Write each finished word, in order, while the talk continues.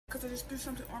Because I just threw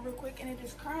something on real quick and it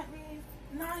is currently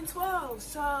 9:12,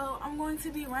 so I'm going to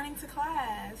be running to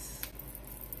class.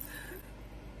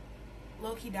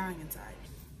 Low-key dying inside.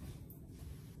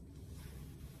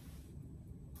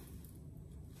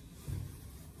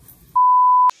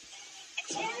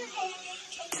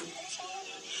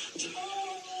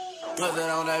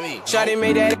 Shawty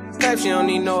made that step, she don't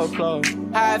need no applause.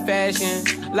 High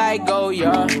fashion, like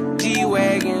Goya,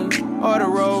 G-Wagon, or the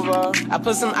Rover. I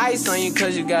put some ice on you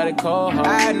cause you got a cold heart.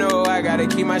 I know I gotta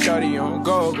keep my shawty on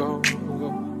go, go,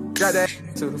 go. Drop that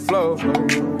to the floor,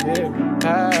 yeah.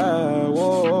 Ah,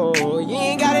 whoa, you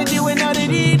ain't gotta deal with none of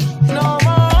these no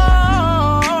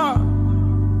more.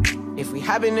 If we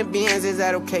hop in the Benz, is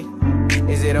that okay?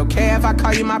 Is it okay if I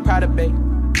call you my pride babe?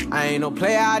 I ain't no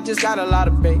player, I just got a lot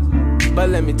of babe. But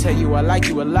let me tell you, I like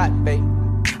you a lot, babe.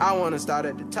 I wanna start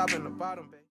at the top and the bottom,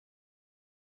 babe.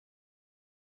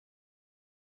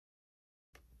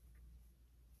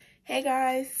 Hey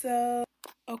guys, so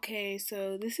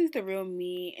this is the real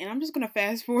me, and I'm just gonna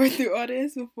fast forward through all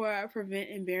this before I prevent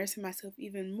embarrassing myself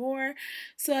even more.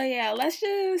 So yeah, let's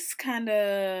just kind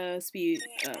of speed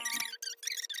up.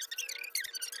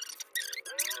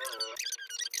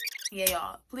 Yeah,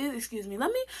 y'all, please excuse me.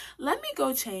 Let me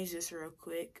go change this real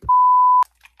quick.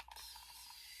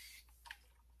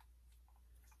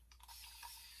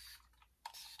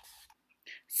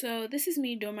 So this is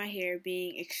me doing my hair,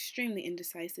 being extremely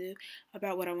indecisive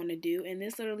about what I want to do, and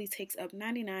this literally takes up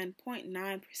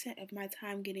 99.9% of my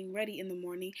time getting ready in the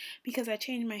morning because I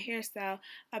change my hairstyle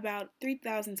about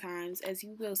 3,000 times, as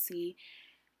you will see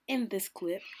in this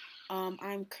clip.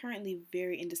 I'm currently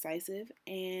very indecisive,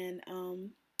 and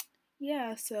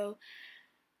yeah, so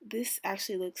this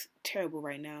actually looks terrible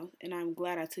right now, and I'm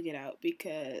glad I took it out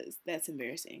because that's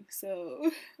embarrassing.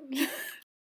 So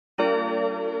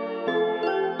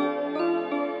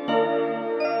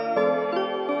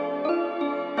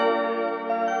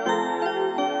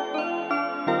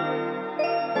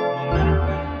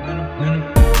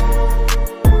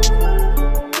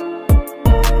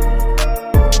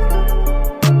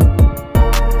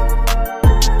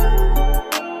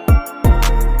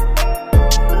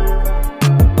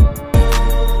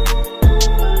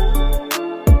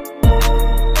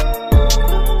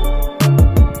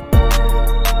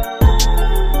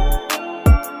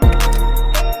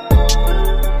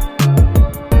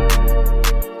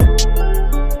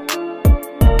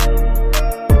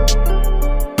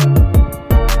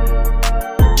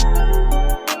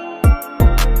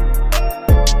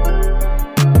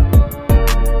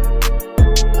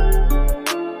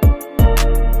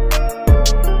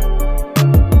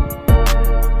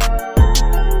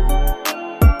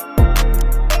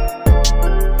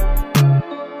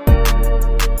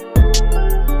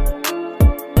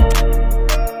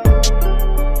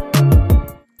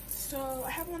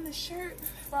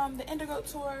from the Indigo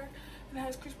tour, and it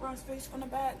has Chris Brown's face on the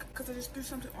back because I just threw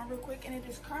something on real quick, and it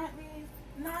is currently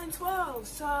 9:12,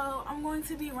 so I'm going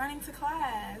to be running to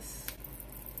class.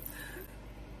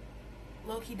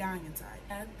 Low-key dying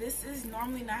inside. This is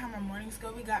normally not how my mornings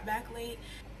go. We got back late.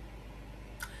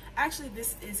 Actually,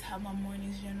 this is how my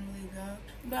mornings generally go,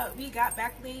 but we got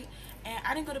back late and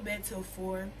I didn't go to bed till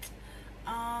 4.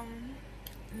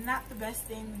 Not the best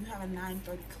thing when you have a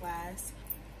 9:30 class.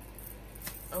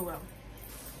 Oh well.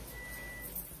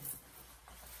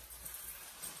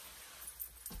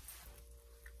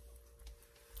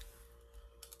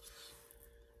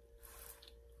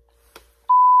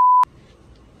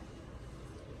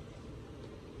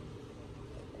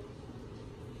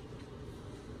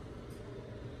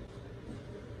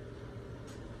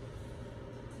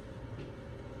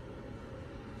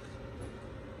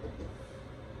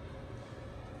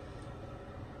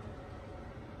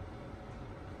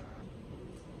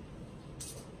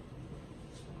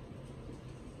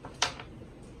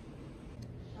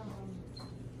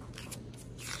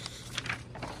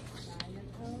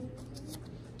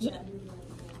 Yeah.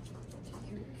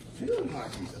 Feel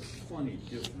like he's a funny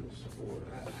different sport.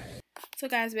 So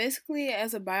guys, basically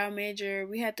as a bio major,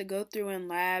 we had to go through in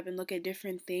lab and look at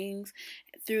different things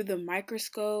through the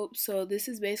microscope. So this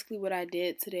is basically what I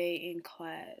did today in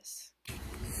class.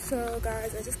 So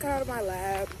guys, I just got out of my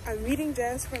lab. I'm meeting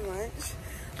Jess for lunch.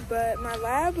 But my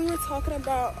lab, we were talking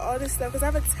about all this stuff because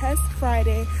I have a test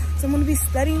Friday. So I'm going to be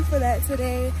studying for that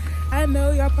today. I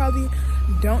know y'all probably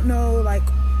don't know like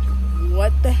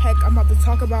what the heck I'm about to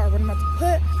talk about or what I'm about to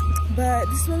put, but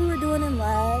this is what we were doing in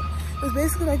lab. It was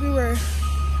basically like we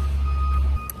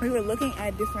were looking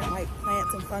at different like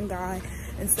plants and fungi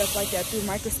and stuff like that through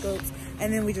microscopes,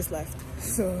 and then we just left.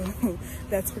 So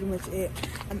that's pretty much it.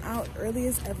 I'm out early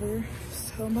as ever,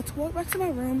 so I'm about to walk back to my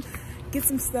room, get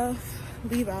some stuff,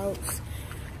 leave out,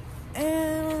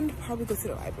 and probably go to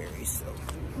the library.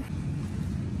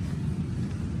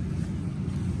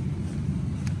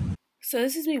 So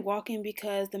this is me walking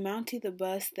because the Mountie, the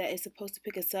bus that is supposed to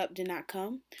pick us up, did not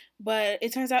come. But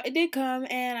it turns out it did come,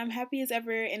 and I'm happy as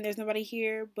ever, and there's nobody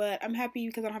here, but I'm happy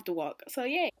because I don't have to walk. So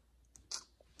yay.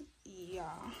 Yeah.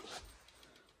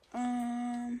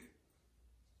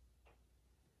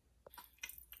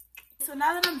 So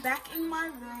now that I'm back in my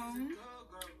room,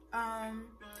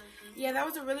 yeah, that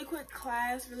was a really quick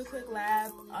class, really quick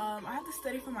lab. I have to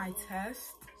study for my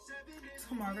test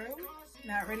tomorrow.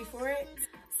 Not ready for it.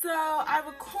 So I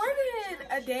recorded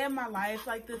a day of my life,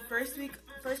 like the first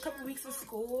couple weeks of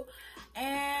school,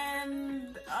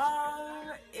 and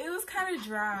it was kind of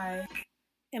dry.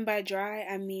 And by dry,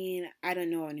 I mean I don't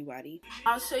know anybody.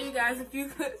 I'll show you guys a few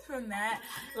clips from that.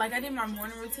 Like I did my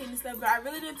morning routine and stuff, but I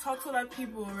really didn't talk to a lot of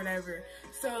people or whatever.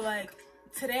 So like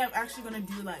today I'm actually gonna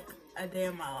do like a day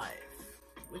of my life,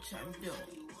 which I'm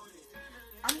doing.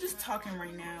 I'm just talking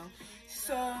right now.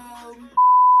 So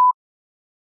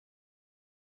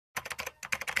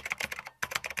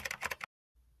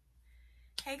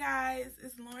hey guys,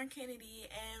 it's Lauren Kennedy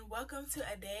and welcome to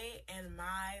a day in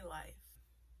my life.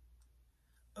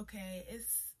 Okay,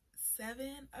 it's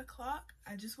 7 o'clock.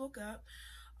 I just woke up.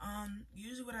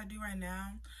 Usually what I do right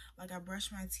now, like I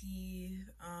brush my teeth,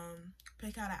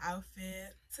 pick out an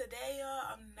outfit. Today, y'all,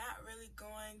 I'm not really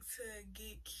going to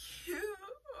get cute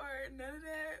or none of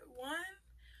that. 1,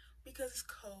 because it's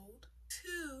cold.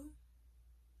 2,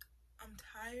 I'm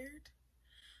tired.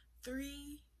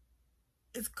 3,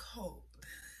 it's cold.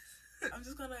 I'm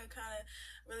just gonna kind of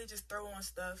really just throw on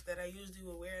stuff that I usually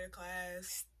would wear to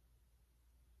class.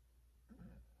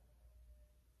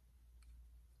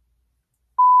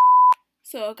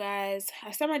 So guys,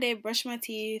 I start my day brushing my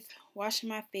teeth, washing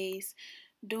my face,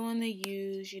 doing the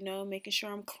use, you know, making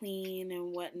sure I'm clean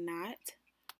and whatnot.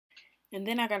 And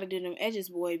then I gotta do them edges,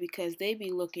 boy, because they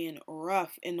be looking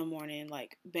rough in the morning,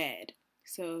 like bad.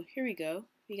 So here we go.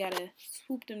 We gotta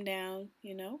swoop them down,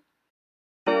 you know.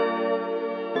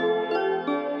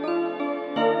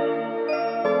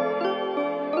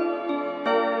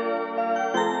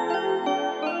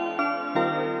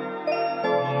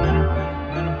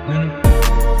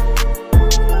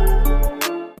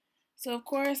 So of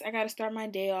course I gotta start my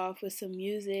day off with some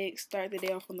music, start the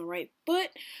day off on the right foot.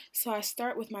 So I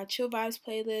start with my chill vibes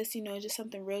playlist, you know, just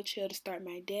something real chill to start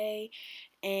my day.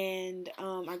 And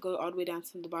I go all the way down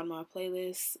to the bottom of my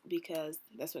playlist because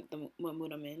that's what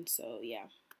mood I'm in. So yeah.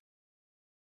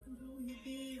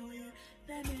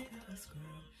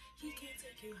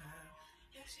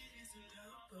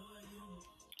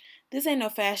 This ain't no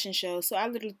fashion show, so I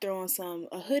literally throw on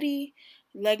a hoodie,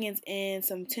 leggings, and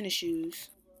some tennis shoes.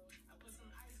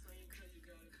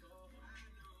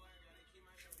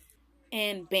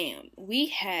 And bam, we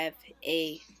have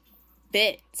a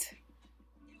fit.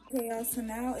 Okay, y'all, so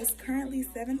now it's currently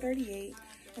 7:38,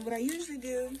 and what I usually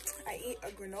do, I eat a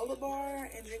granola bar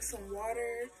and drink some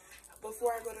water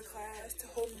before I go to class to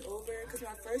hold me over, because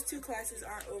my first 2 classes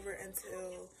aren't over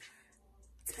until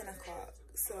 10 o'clock,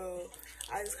 so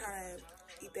I just kind of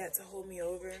eat that to hold me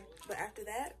over. But after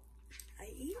that, I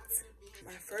eat.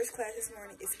 My first class this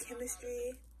morning is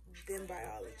chemistry, then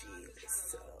biology,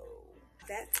 so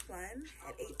that's fun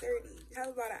at 8:30. I have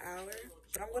about an hour,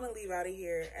 but I'm gonna leave out of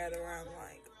here at around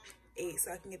like 8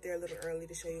 so I can get there a little early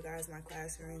to show you guys my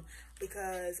classroom,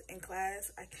 because in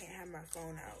class I can't have my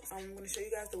phone out. I'm gonna show you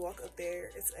guys the walk up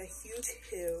there. It's a huge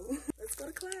hill. Let's go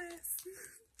to class.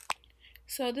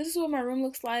 So this is what my room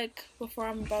looks like before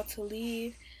I'm about to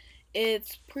leave.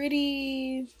 It's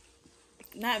pretty,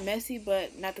 not messy,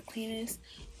 but not the cleanest.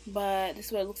 But this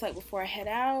is what it looks like before I head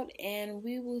out, and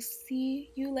we will see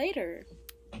you later.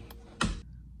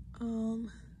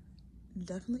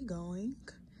 Definitely going.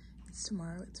 It's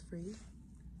tomorrow. It's free.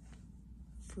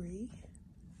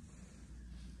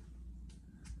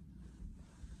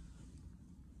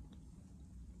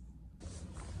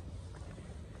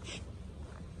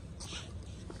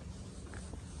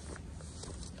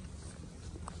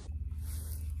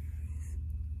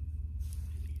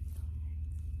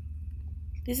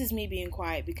 This is me being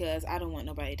quiet because I don't want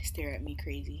nobody to stare at me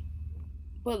crazy.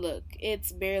 But look,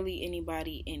 it's barely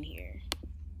anybody in here.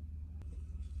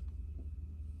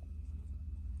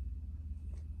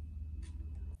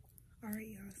 Alright,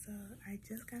 y'all, so I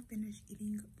just got finished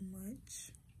eating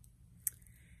lunch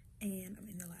and I'm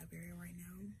in the library right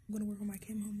now. I'm gonna work on my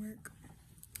chem homework.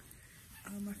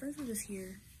 My friends were just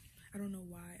here. I don't know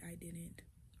why I didn't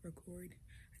record.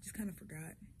 I just kind of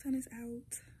forgot. Sun is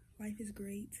out. Life is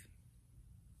great.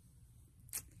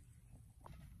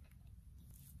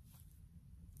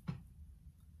 I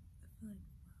feel like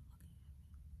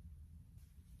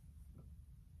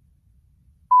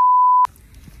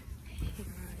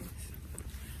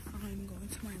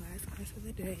to my last class of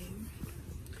the day.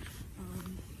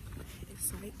 It's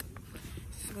psych.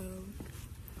 So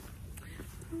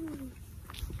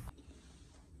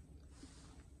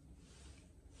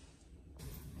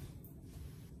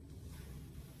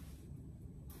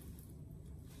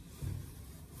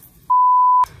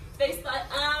They like,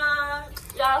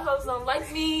 y'all hoes don't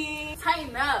like me.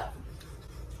 Tighten up.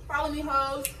 Follow me,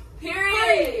 hoes.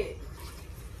 Period.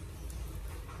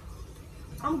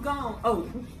 I'm gone. Oh.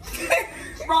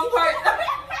 Wrong part.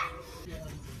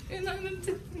 And I'm gonna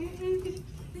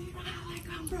like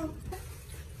I'm broke.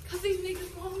 Cause these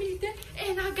niggas want me dead.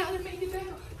 And I gotta make it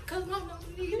down. Cause my mama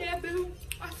need that boo.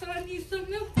 I said I need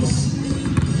something else.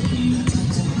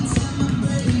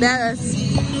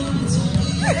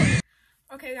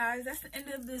 okay guys, that's the end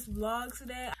of this vlog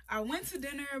today. I went to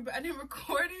dinner, but I didn't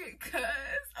record it because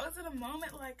I was in a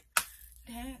moment like,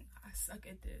 dang, I suck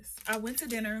at this. I went to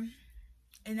dinner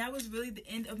and that was really the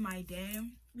end of my day.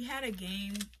 We had a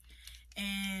game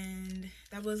and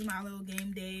that was my little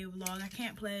game day vlog. I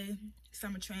can't play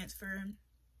summer transfer,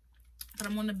 but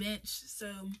I'm on the bench,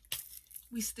 so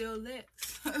we still lit.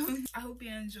 I hope you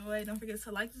enjoyed. Don't forget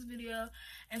to like this video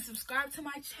and subscribe to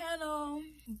my channel.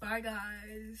 Bye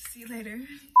guys, see you later.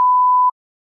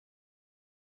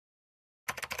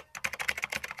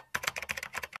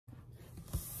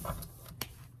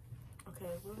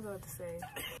 Okay, what was I about to say?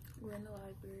 We're in the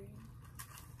library,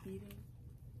 eating,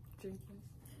 drinking.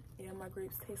 Yeah, my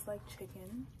grapes taste like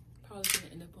chicken. Probably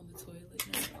gonna end up on the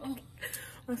toilet now.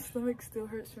 My stomach still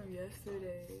hurts from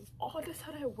yesterday. Oh, that's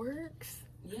how that works?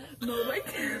 Yeah. No, like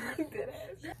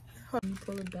that. You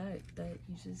pull it back, that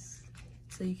you just,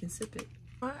 so you can sip it.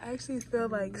 I actually feel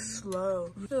like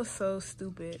slow. I feel so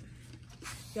stupid.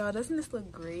 Y'all, doesn't this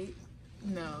look great?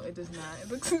 No, it does not. It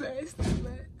looks very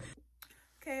stupid.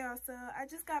 Okay, y'all, so I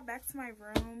just got back to my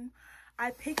room.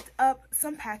 I picked up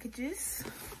some packages.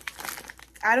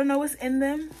 I don't know what's in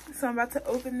them, so I'm about to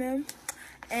open them.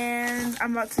 And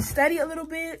I'm about to study a little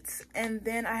bit, and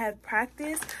then I have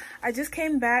practice. I just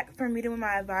came back from meeting with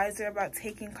my advisor about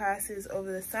taking classes over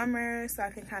the summer so I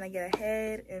can kind of get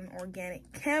ahead in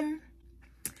organic chem.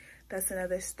 That's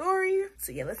another story.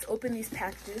 So yeah, let's open these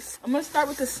packages. I'm gonna start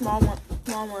with the small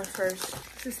one first.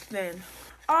 This is thin.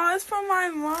 Oh, it's from my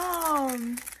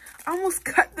mom. I almost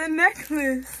cut the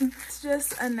necklace. It's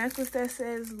just a necklace that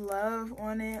says love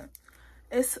on it.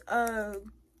 It's a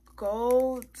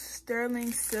gold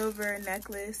sterling silver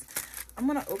necklace. I'm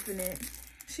gonna open it.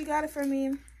 She got it for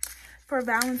me for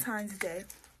Valentine's Day.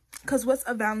 Cause what's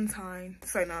a Valentine?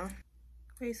 So no.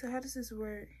 Wait, so how does this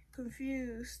work?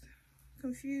 Confused.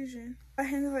 Confusion. My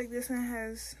hand is like this and it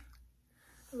has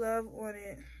love on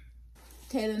it.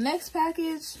 Okay, the next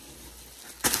package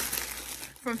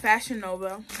from Fashion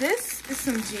Nova. This is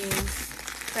some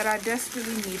jeans that I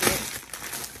desperately needed.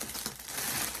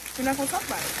 We're not gonna talk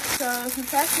about it. So from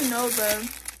Fashion Nova,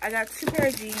 I got 2 pair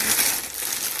of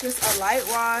jeans. Just a light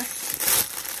wash,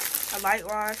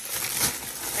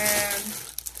 and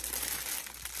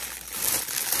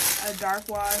a dark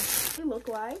wash. They look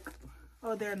like,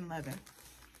 oh, they're an 11.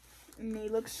 And they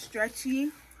look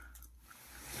stretchy.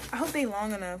 I hope they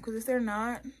long enough, because if they're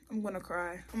not, I'm gonna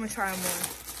cry. I'm gonna try them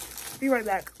on. Be right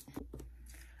back.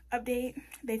 Update,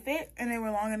 they fit and they were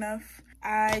long enough.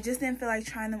 I just didn't feel like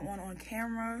trying them on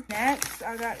camera. Next,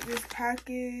 I got this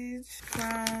package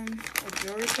from a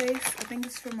jewelry place. I think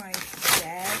it's for my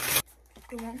dad.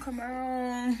 It won't come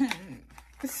out.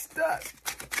 It's stuck.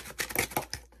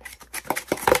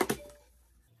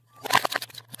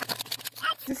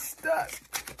 It's stuck.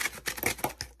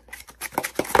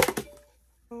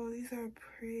 Oh, these are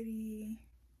pretty.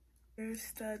 They're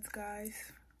studs, guys.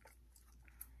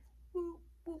 Boop,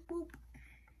 boop, boop.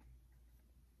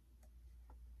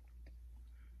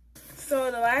 So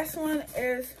the last one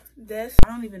is this.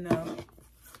 I don't even know.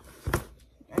 I'm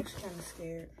actually kind of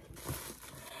scared.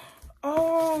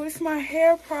 Oh, it's my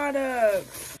hair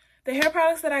products. The hair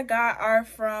products that I got are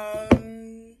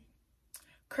from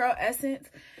Curl Essence.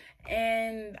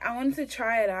 And I wanted to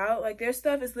try it out. Like, their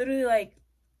stuff is literally like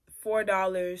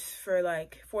 $4 for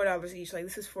like $4 each. Like,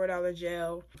 this is $4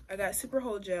 gel. I got Super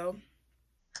Hold Gel,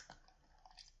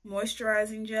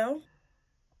 moisturizing gel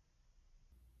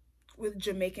with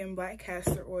Jamaican black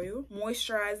castor oil,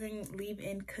 moisturizing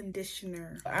leave-in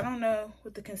conditioner. I don't know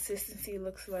what the consistency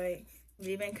looks like.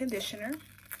 Leave-in conditioner.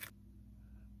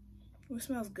 It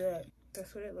smells good.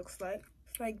 That's what it looks like.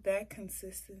 It's like that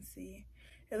consistency.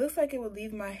 It looks like it would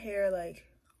leave my hair like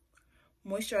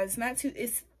moisturized. It's not too,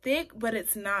 it's thick, but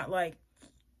it's not like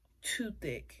too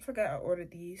thick. I forgot I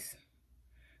ordered these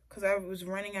because I was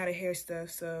running out of hair stuff,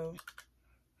 so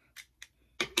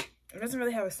it doesn't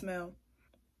really have a smell.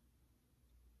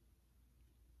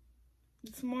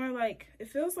 It's more like, it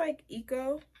feels like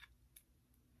eco,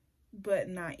 but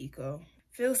not eco.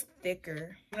 Feels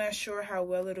thicker. I'm not sure how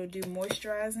well it'll do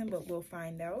moisturizing, but we'll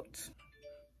find out.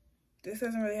 This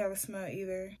doesn't really have a smell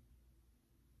either.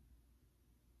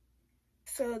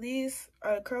 So these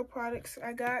are the curl products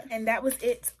I got, and that was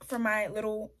it for my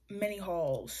little mini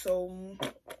haul. So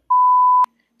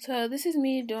this is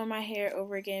me doing my hair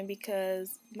over again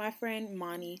because my friend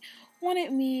Monty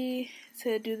wanted me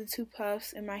to do the 2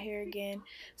 puffs in my hair again.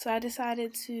 So I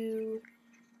decided to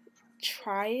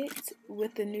try it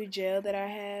with the new gel that I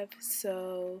have.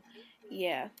 So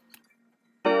yeah.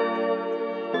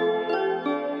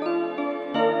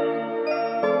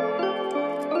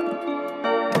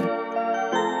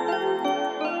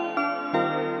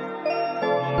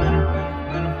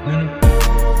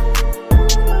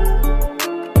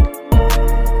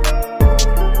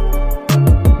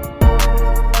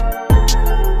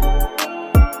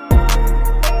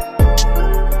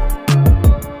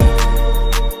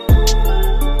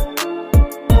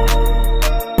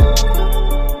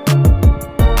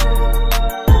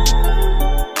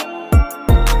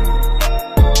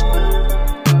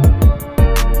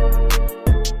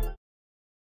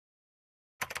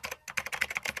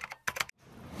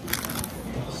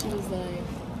 She was like,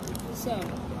 so,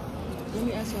 let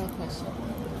me ask y'all a question.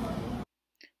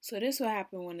 So this what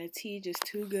happened when the tea just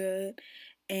too good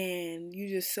and you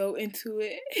just so into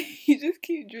it. You just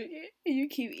keep drinking and you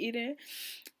keep eating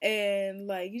and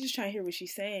like you just trying to hear what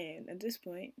she's saying at this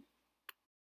point.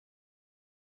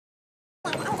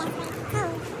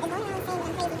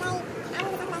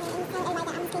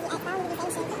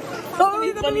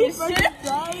 Oh, funny as shit.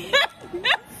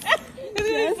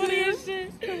 That's funny as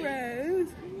shit. Correct.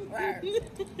 Ew,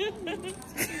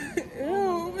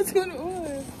 what's going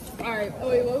on? Alright, oh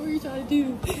wait, what were you trying to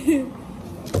do?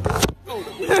 I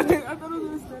thought it was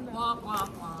gonna stand up. Womp,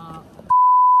 womp, womp.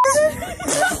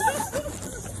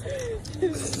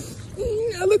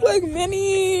 I look like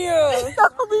Minnie. I'm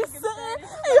gonna be sitting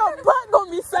and your butt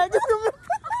gonna be sagging.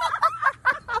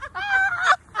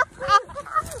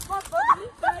 My butt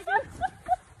is sagging.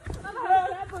 I don't know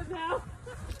that butt now.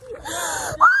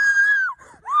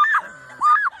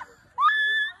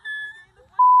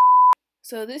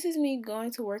 So this is me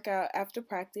going to work out after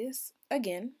practice.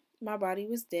 Again, my body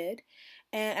was dead.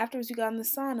 And afterwards we got in the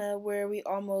sauna where we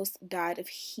almost died of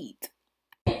heat.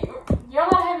 You're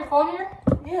not have your phone here?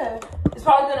 Yeah. It's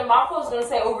probably gonna, my phone's gonna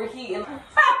say overheat and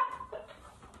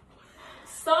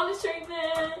Sauna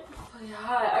treatment. oh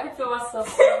yeah, I can feel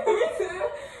myself.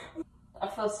 I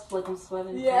feel like I'm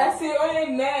sweating. Yeah, I see it on your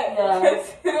neck. Yeah. I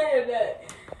see it on your neck.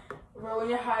 Bro, when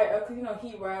you're high up, cause you know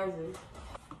heat rises.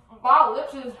 My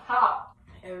lips is hot.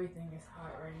 Everything is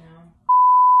hot right now.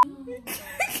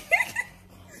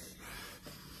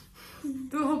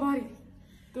 Do a whole body.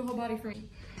 Do a whole body for me.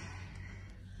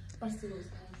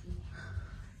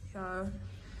 Y'all,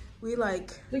 we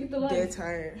like Look at the dead legs.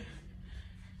 tired.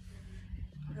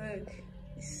 Look,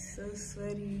 it's so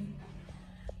sweaty.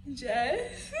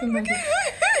 Jess, look at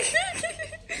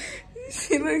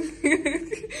she look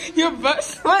your butt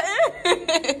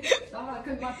sweating. I'm gonna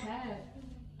cook my pad.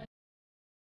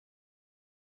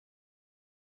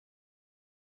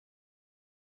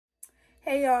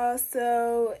 Hey y'all,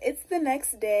 so it's the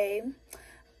next day.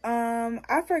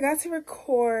 I forgot to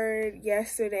record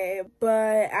yesterday,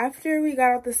 but after we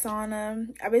got out the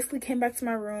sauna, I basically came back to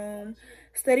my room,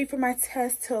 studied for my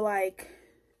test till like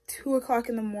 2 o'clock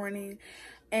in the morning,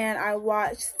 and I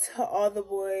watched To All the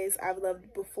Boys I've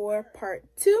Loved Before Part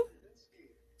 2.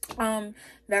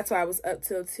 That's why I was up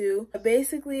till 2.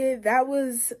 Basically, that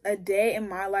was a day in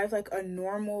my life, like a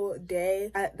normal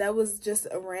day. That was just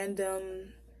a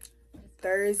random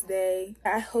Thursday.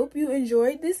 I hope you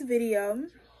enjoyed this video.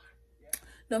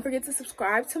 Don't forget to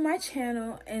subscribe to my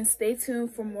channel and stay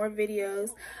tuned for more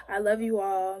videos. I love you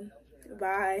all.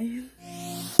 Bye.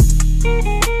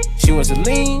 She wants to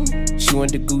lean, she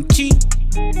want the Gucci.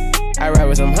 I ride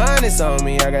with some harness on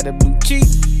me, I got the blue cheek.